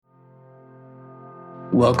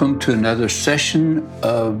Welcome to another session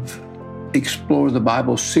of Explore the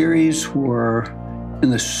Bible series. We're in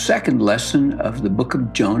the second lesson of the book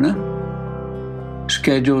of Jonah,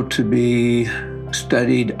 scheduled to be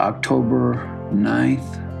studied October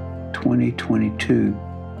 9th, 2022.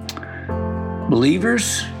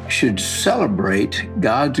 Believers should celebrate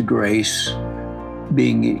God's grace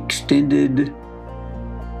being extended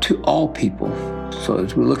to all people. So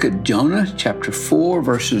as we look at Jonah chapter 4,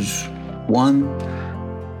 verses 1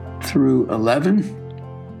 through 11,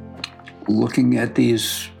 looking at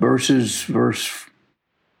these verses, verse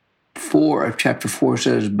 4 of chapter 4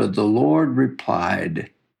 says, "But the Lord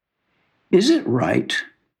replied, 'Is it right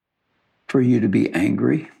for you to be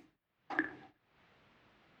angry?'"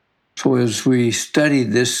 So as we study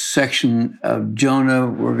this section of Jonah,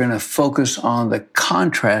 we're going to focus on the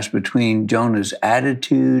contrast between Jonah's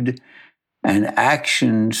attitude and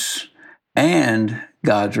actions and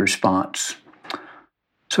God's response.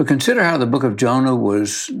 So consider how the book of Jonah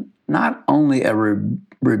was not only a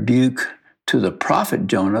rebuke to the prophet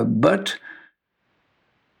Jonah, but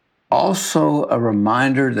also a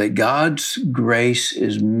reminder that God's grace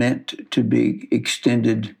is meant to be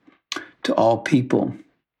extended to all people.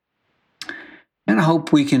 And I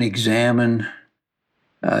hope we can examine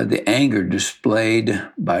the anger displayed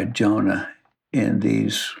by Jonah in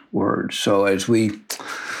these words. So as we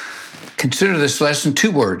consider this lesson,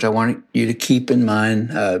 two words I want you to keep in mind.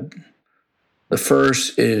 The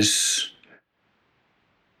first is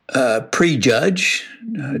prejudge.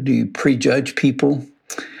 Do you prejudge people?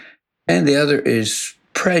 And the other is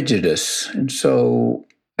prejudice. And so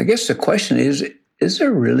I guess the question is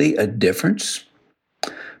there really a difference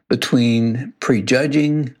between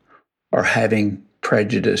prejudging or having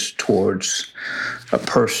prejudice towards a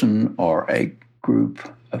person or a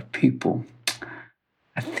group of people?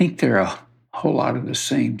 I think they're a whole lot of the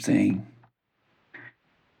same thing.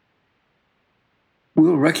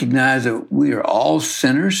 We'll recognize that we are all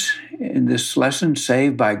sinners in this lesson,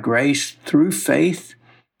 saved by grace through faith.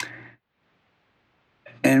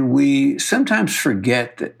 And we sometimes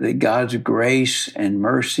forget that God's grace and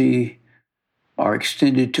mercy are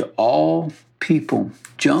extended to all people.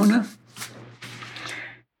 Jonah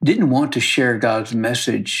didn't want to share God's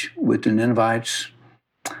message with the Ninevites,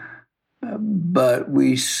 but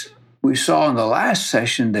we saw in the last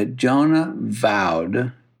session that Jonah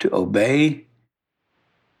vowed to obey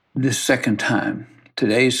the second time.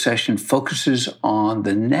 Today's session focuses on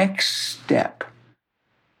the next step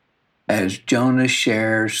as Jonah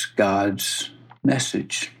shares God's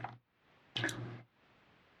message.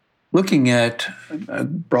 Looking at a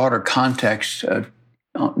broader context of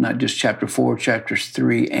not just chapter 4, chapters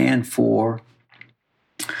 3 and 4,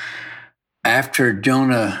 after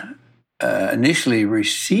Jonah initially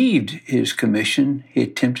received his commission, he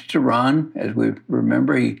attempted to run. As we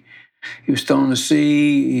remember, he was thrown in the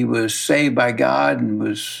sea. He was saved by God and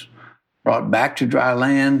was brought back to dry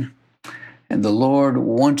land. And the Lord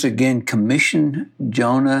once again commissioned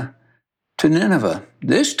Jonah to Nineveh.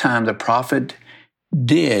 This time the prophet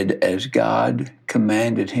did as God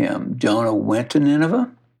commanded him. Jonah went to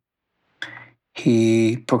Nineveh.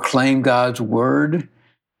 He proclaimed God's word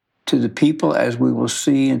to the people, as we will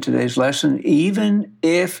see in today's lesson, even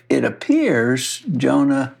if it appears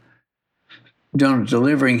Jonah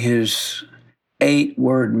delivering his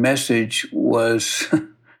 8-word message was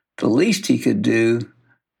the least he could do,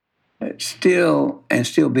 still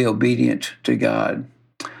be obedient to God.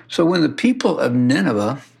 So when the people of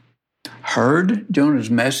Nineveh heard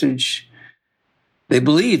Jonah's message, they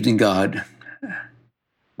believed in God.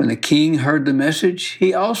 When the king heard the message,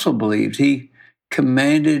 he also believed. He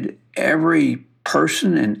commanded every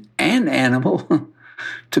person and animal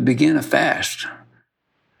to begin a fast.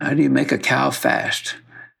 How do you make a cow fast?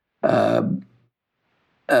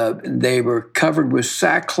 They were covered with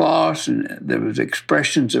sackcloth, and there was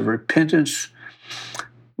expressions of repentance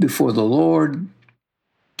before the Lord.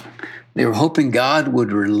 They were hoping God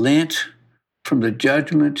would relent from the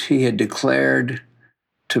judgment he had declared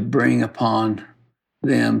to bring upon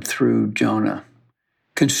them through Jonah.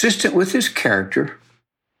 Consistent with his character,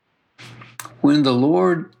 when the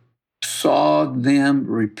Lord saw them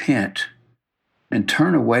repent and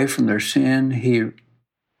turn away from their sin, he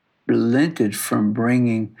relented from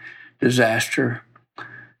bringing disaster,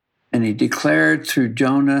 and he declared through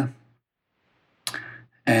Jonah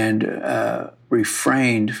and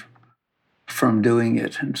refrained from doing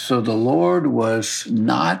it. And so the Lord was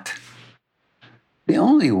not the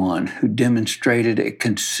only one who demonstrated a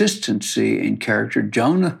consistency in character.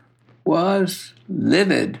 Jonah was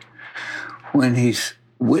livid when he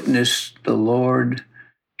witnessed the Lord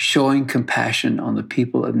showing compassion on the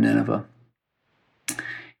people of Nineveh.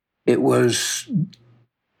 It was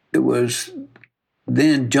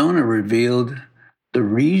then Jonah revealed the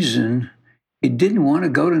reason he didn't want to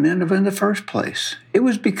go to Nineveh in the first place. It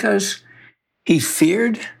was because he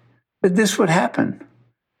feared that this would happen.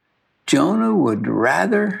 Jonah would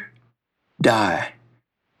rather die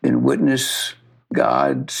than witness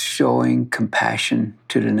God showing compassion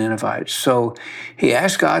to the Ninevites. So he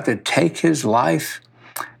asked God to take his life.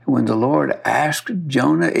 When the Lord asked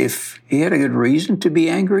Jonah if he had a good reason to be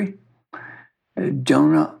angry,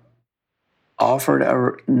 Jonah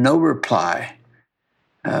offered no reply.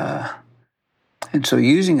 And so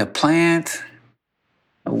using a plant,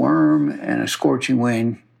 a worm, and a scorching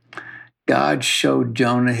wind, God showed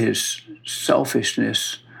Jonah his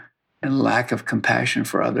selfishness and lack of compassion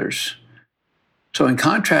for others. So in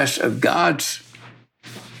contrast,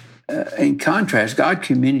 God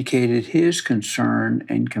communicated his concern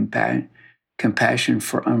and compassion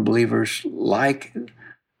for unbelievers like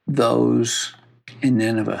those in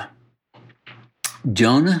Nineveh.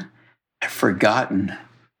 Jonah had forgotten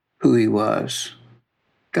who he was.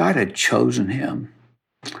 God had chosen him.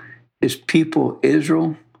 His people,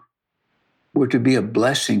 Israel, were to be a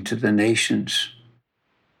blessing to the nations.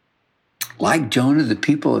 Like Jonah, the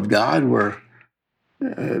people of God were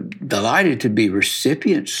delighted to be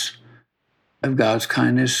recipients of God's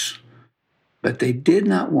kindness, but they did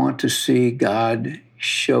not want to see God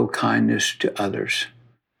show kindness to others.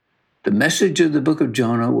 The message of the book of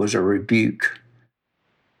Jonah was a rebuke,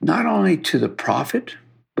 not only to the prophet,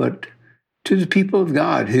 but to the people of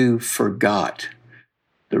God who forgot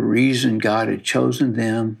the reason God had chosen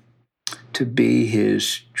them to be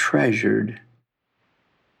his treasured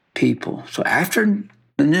people. So after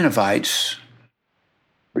the Ninevites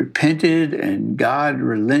repented and God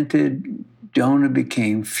relented, Jonah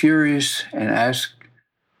became furious and asked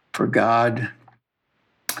for God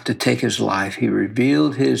to take his life. He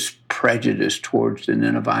revealed his prejudice towards the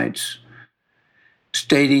Ninevites,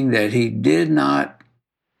 stating that he did not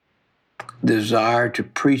desire to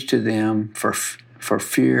preach to them for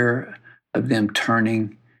fear of them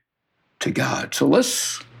turning to God. So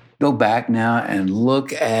let's go back now and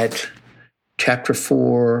look at chapter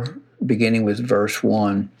 4, beginning with verse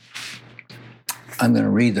 1. I'm going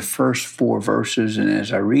to read the first 4 verses, and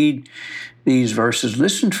as I read these verses,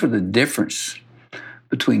 listen for the difference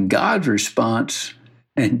between God's response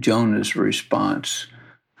and Jonah's response,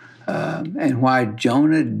 and why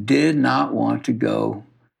Jonah did not want to go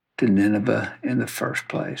to Nineveh in the first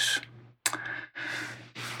place.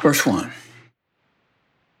 Verse 1.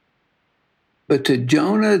 But to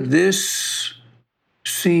Jonah, this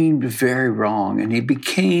seemed very wrong, and he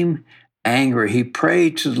became angry. He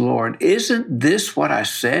prayed to the Lord, "Isn't this what I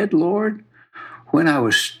said, Lord, when I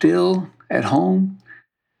was still at home?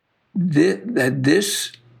 That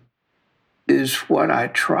this is what I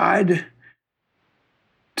tried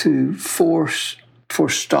to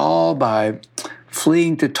forestall by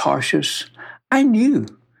fleeing to Tarshish. I knew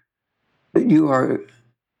that you are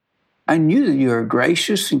a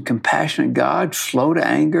gracious and compassionate God, slow to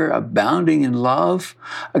anger, abounding in love,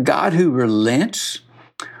 a God who relents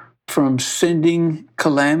from sending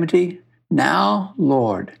calamity. Now,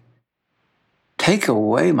 Lord, take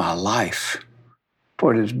away my life,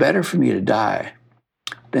 for it is better for me to die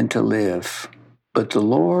than to live." But the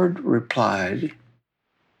Lord replied,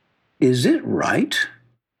 "Is it right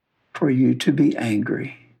for you to be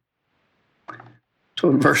angry?" So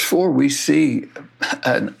in verse 4, we see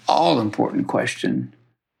an all-important question.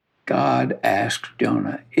 God asked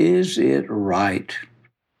Jonah, "Is it right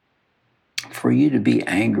for you to be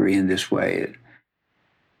angry in this way?"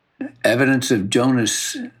 Evidence of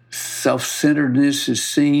Jonah's self-centeredness is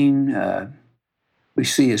seen. We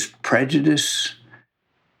see his prejudice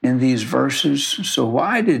in these verses. So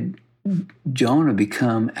why did Jonah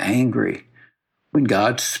become angry when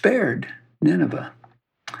God spared Nineveh?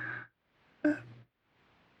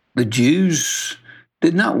 The Jews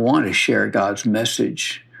did not want to share God's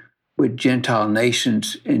message with Gentile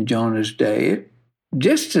nations in Jonah's day,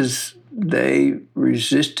 just as they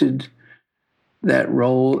resisted that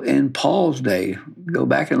role in Paul's day. Go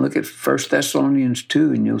back and look at 1 Thessalonians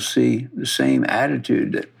 2, and you'll see the same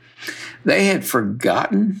attitude, that they had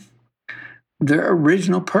forgotten their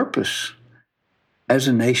original purpose as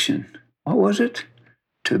a nation. What was it?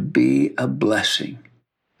 To be a blessing.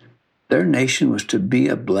 Their nation was to be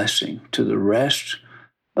a blessing to the rest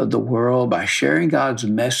of the world by sharing God's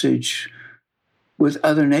message with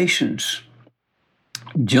other nations.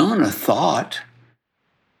 Jonah thought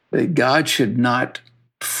that God should not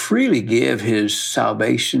freely give his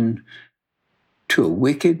salvation to a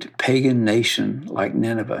wicked pagan nation like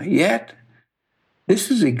Nineveh. Yet,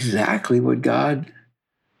 this is exactly what God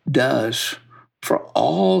does for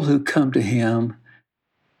all who come to him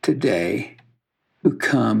today, who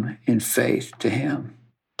come in faith to him.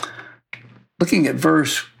 Looking at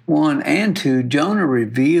verse 1 and 2, Jonah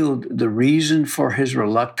revealed the reason for his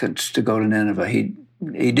reluctance to go to Nineveh. He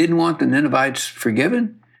didn't want the Ninevites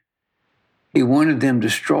forgiven. He wanted them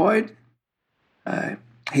destroyed.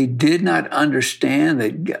 He did not understand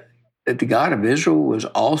that the God of Israel was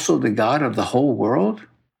also the God of the whole world.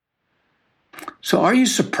 So are you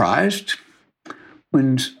surprised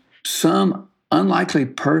when some unlikely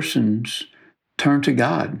persons turn to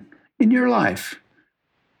God in your life?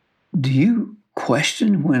 Do you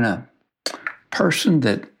question when a person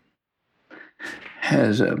that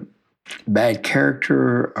has a bad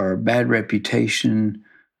character or a bad reputation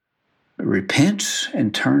repents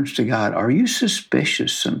and turns to God? Are you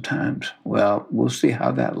suspicious sometimes? Well, we'll see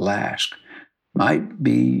how that lasts. Might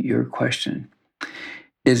be your question.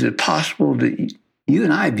 Is it possible that you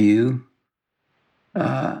and I view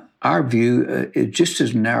our view is just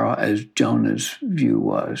as narrow as Jonah's view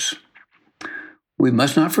was? We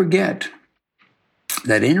must not forget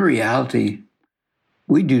that in reality,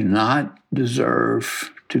 we do not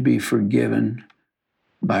deserve to be forgiven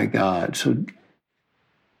by God. So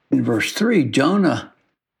in verse 3, Jonah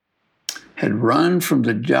had run from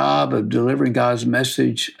the job of delivering God's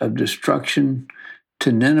message of destruction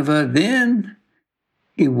to Nineveh. Then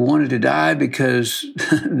he wanted to die because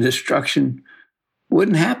destruction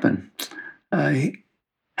wouldn't happen.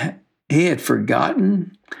 He had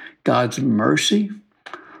forgotten God's mercy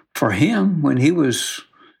for him when he was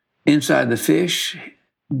inside the fish.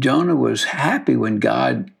 Jonah was happy when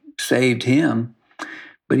God saved him,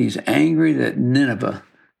 but he's angry that Nineveh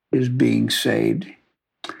is being saved.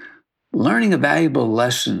 Learning a valuable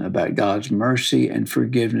lesson about God's mercy and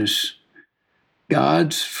forgiveness.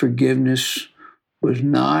 God's forgiveness was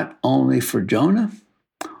not only for Jonah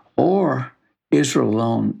or Israel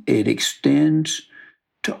alone. It extends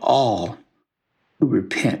to all who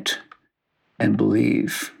repent and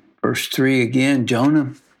believe. Verse 3 again,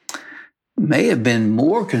 Jonah may have been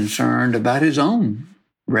more concerned about his own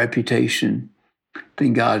reputation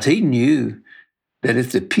than God's. He knew that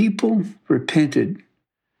if the people repented,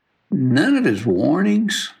 none of his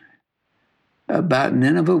warnings about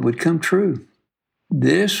Nineveh would come true.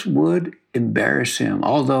 This would embarrass him,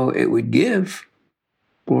 although it would give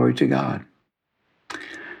glory to God.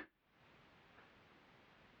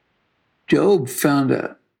 Jonah found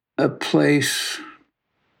a place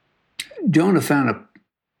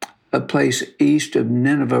east of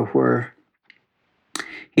Nineveh where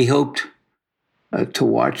he hoped to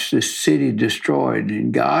watch the city destroyed,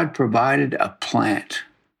 and God provided a plant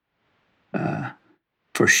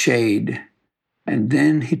for shade, and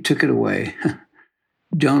then he took it away.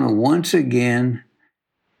 Jonah once again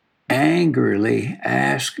angrily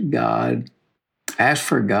asked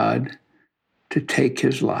for God to take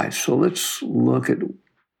his life. So let's look at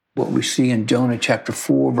what we see in Jonah chapter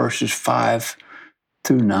 4, verses 5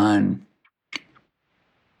 through 9.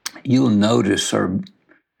 You'll notice or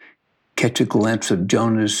catch a glimpse of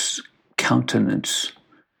Jonah's countenance.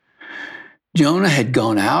 Jonah had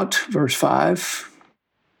gone out, verse 5,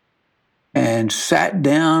 and sat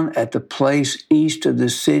down at the place east of the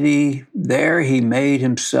city. There he made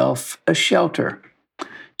himself a shelter,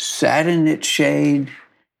 sat in its shade,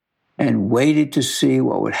 and waited to see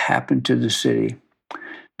what would happen to the city.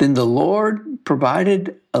 Then the Lord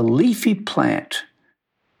provided a leafy plant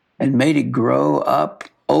and made it grow up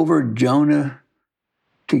over Jonah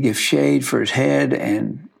to give shade for his head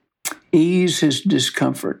and ease his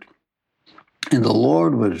discomfort. And the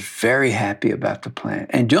Lord was very happy about the plant.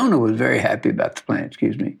 And Jonah was very happy about the plant,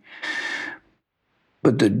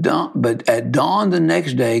 But at dawn the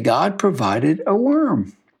next day, God provided a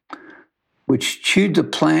worm, which chewed the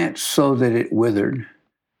plant so that it withered.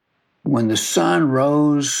 When the sun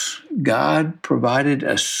rose, God provided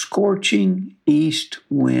a scorching east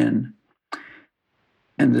wind,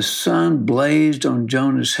 and the sun blazed on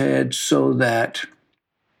Jonah's head so that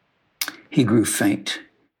he grew faint.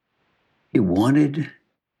 He wanted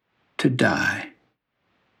to die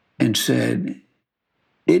and said,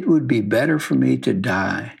 "It would be better for me to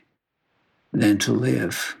die than to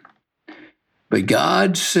live." But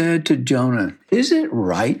God said to Jonah, "Is it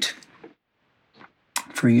right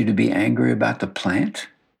for you to be angry about the plant?"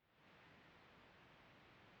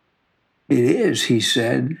 "It is," he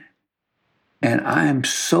said, "and I am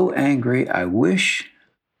so angry, I wish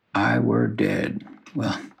I were dead."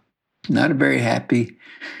 Well, not a very happy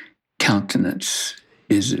countenance,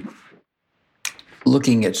 is it?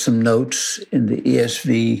 Looking at some notes in the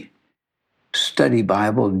ESV Study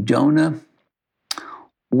Bible, Jonah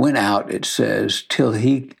went out, it says, till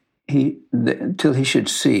he should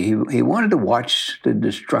see. He wanted to watch the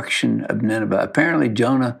destruction of Nineveh. Apparently,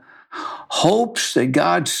 Jonah hopes that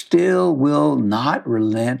God still will not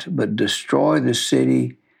relent, but destroy the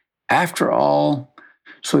city after all.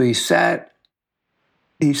 So he sat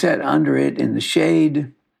under it in the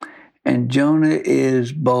shade, and Jonah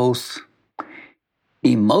is both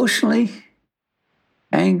emotionally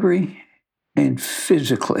angry and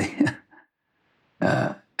physically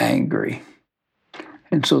angry.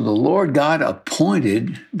 And so the Lord God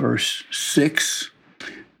appointed, verse 6,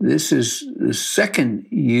 this is the second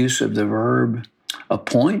use of the verb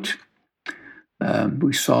appoint.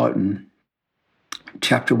 We saw it in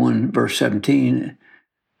chapter 1, verse 17.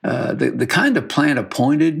 The kind of plant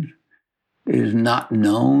appointed is not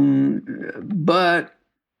known, but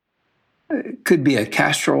it could be a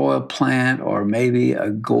castor oil plant or maybe a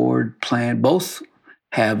gourd plant. Both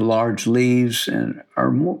have large leaves and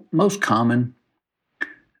are most common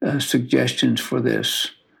suggestions for this.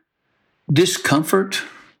 Discomfort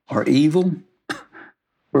or evil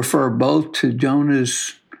refer both to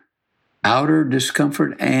Jonah's outer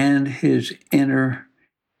discomfort and his inner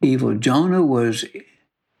evil. Jonah was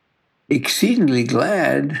exceedingly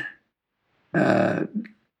glad. The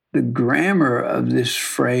grammar of this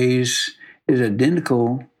phrase is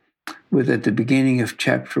identical with at the beginning of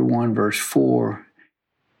chapter 1, verse 4.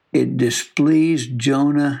 It displeased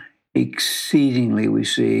Jonah exceedingly, we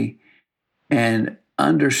see, and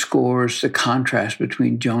underscores the contrast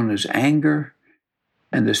between Jonah's anger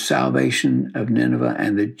and the salvation of Nineveh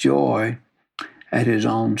and the joy at his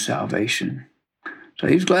own salvation. So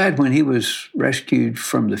he's glad when he was rescued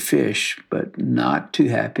from the fish, but not too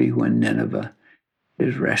happy when Nineveh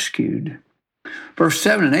is rescued. Verse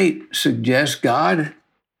 7 and 8 suggests God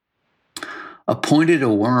appointed a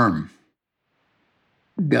worm.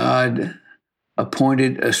 God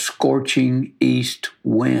appointed a scorching east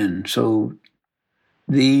wind. So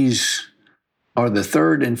these are the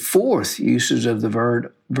third and fourth uses of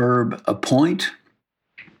the verb appoint.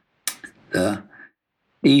 The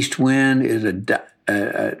east wind is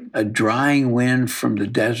a drying wind from the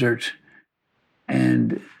desert,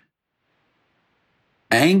 and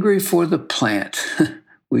angry for the plant,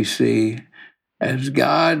 we see, as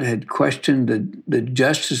God had questioned the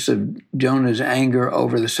justice of Jonah's anger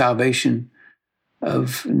over the salvation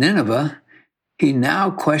of Nineveh, he now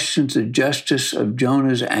questions the justice of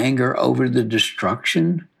Jonah's anger over the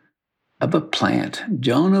destruction of a plant.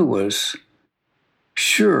 Jonah was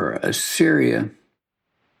sure Assyria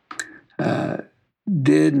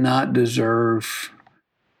did not deserve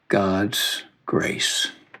God's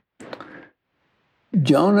grace.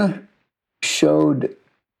 Jonah showed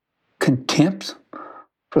contempt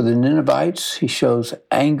for the Ninevites. He shows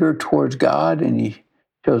anger towards God, and he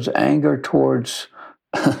shows anger towards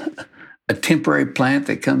a temporary plant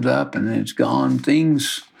that comes up and then it's gone.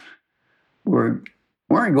 Things weren't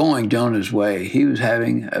going Jonah's way. He was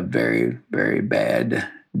having a very, very bad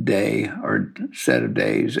day or set of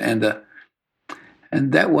days, and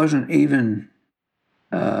that wasn't even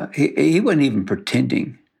he wasn't even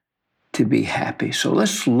pretending to be happy. So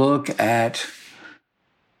let's look at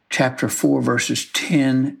chapter 4, verses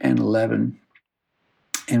 10 and 11,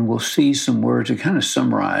 and we'll see some words that kind of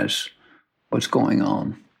summarize what's going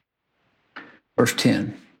on. Verse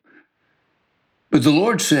 10. But the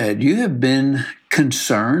Lord said, "You have been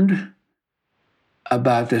concerned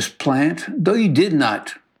about this plant, though you did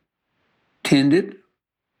not tend it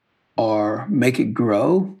or make it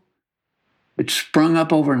grow. It sprung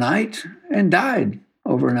up overnight and died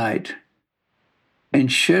overnight.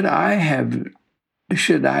 And should I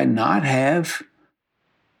not have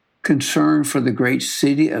concern for the great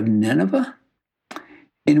city of Nineveh,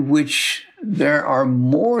 in which there are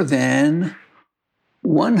more than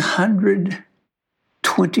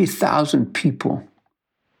 120,000 people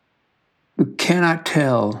who cannot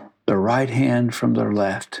tell their right hand from their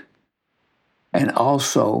left, and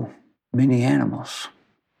also many animals."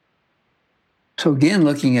 So again,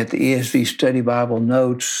 looking at the ESV Study Bible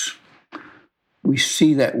notes, we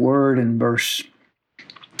see that word in the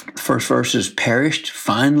first verse is perished.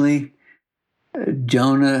 Finally,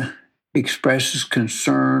 Jonah expresses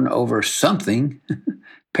concern over something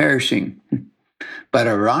perishing. But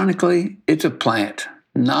ironically, it's a plant,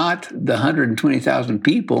 not the 120,000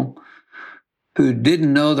 people who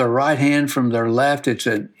didn't know their right hand from their left. It's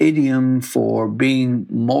an idiom for being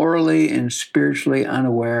morally and spiritually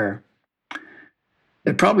unaware.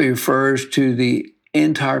 It probably refers to the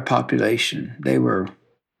entire population. They were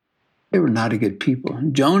not a good people.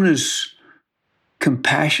 Jonah's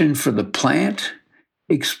compassion for the plant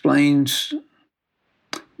explains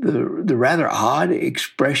the rather odd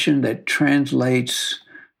expression that translates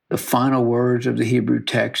the final words of the Hebrew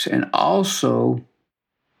text, and also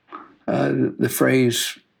the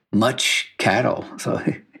phrase much cattle. So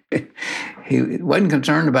he wasn't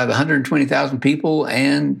concerned about the 120,000 people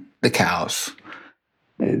and the cows.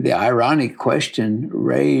 The ironic question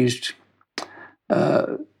raised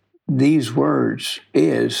these words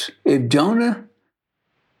is, if Jonah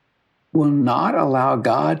will not allow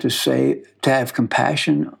God to have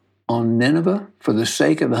compassion on Nineveh for the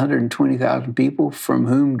sake of the 120,000 people from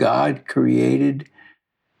whom God created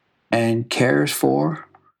and cares for,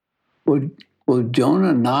 will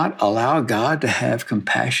Jonah not allow God to have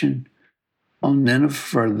compassion on Nineveh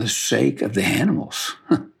for the sake of the animals?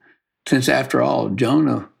 Since, after all,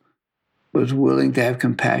 Jonah was willing to have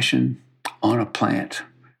compassion on a plant.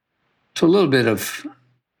 So a little bit of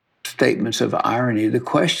statements of irony. The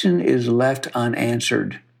question is left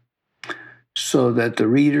unanswered so that the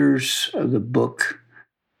readers of the book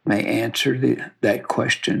may answer that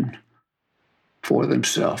question for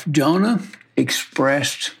themselves. Jonah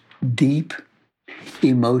expressed deep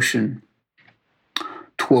emotion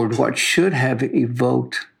toward what should have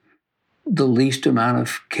evoked the least amount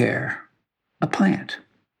of care, a plant.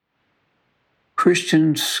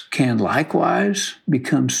 Christians can likewise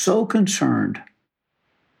become so concerned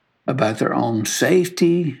about their own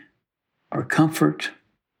safety or comfort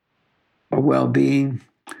or well-being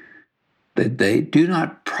that they do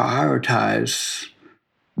not prioritize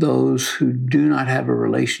those who do not have a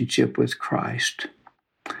relationship with Christ.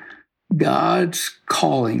 God's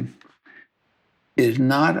calling is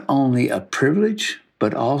not only a privilege,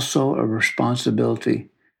 but also a responsibility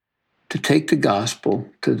to take the gospel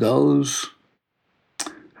to those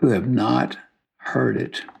who have not heard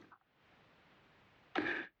it.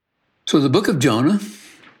 So the book of Jonah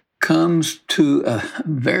comes to a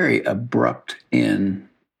very abrupt end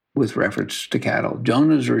with reference to cattle.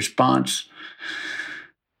 Jonah's response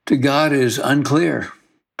to God is unclear.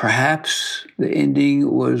 Perhaps the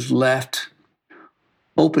ending was left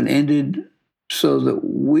open-ended so that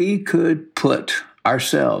we could put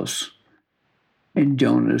ourselves in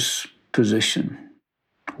Jonah's position.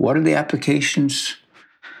 What are the applications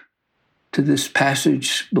to this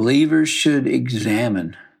passage? Believers should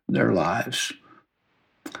examine their lives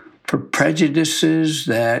for prejudices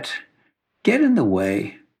that get in the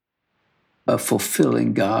way of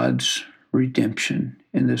fulfilling God's redemption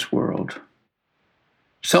in this world.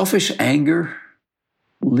 Selfish anger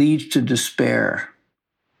leads to despair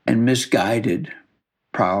and misguided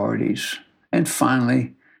priorities. And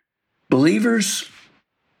finally, believers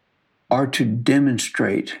are to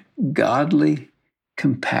demonstrate godly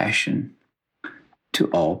compassion to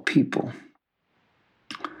all people.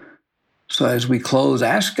 So as we close,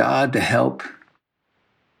 ask God to help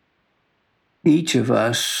each of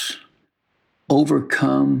us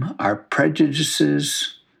overcome our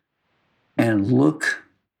prejudices and look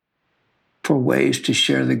for ways to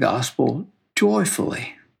share the gospel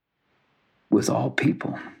joyfully with all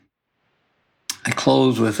people. I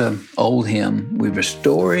close with an old hymn. We've a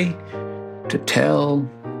story to tell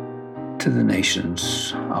to the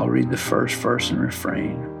nations. I'll read the first verse and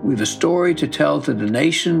refrain. We've a story to tell to the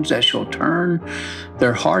nations that shall turn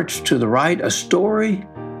their hearts to the right, a story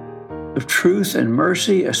of truth and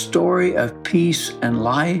mercy, a story of peace and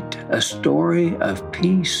light, a story of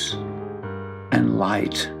peace and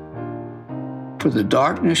light. For the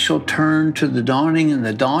darkness shall turn to the dawning, and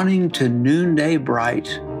the dawning to noonday bright,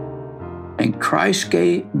 and Christ's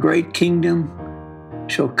great kingdom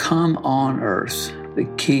shall come on earth, the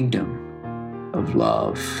kingdom of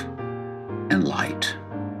love and light.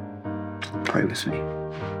 Pray with me.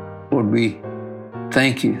 Lord, we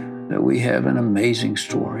thank you that we have an amazing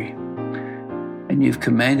story, and you've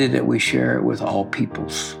commanded that we share it with all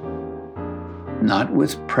peoples, not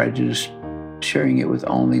with prejudice, sharing it with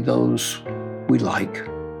only those we like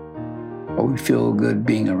or we feel good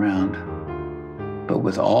being around, but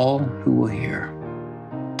with all who will hear.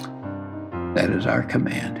 That is our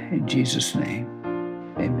command. In Jesus' name.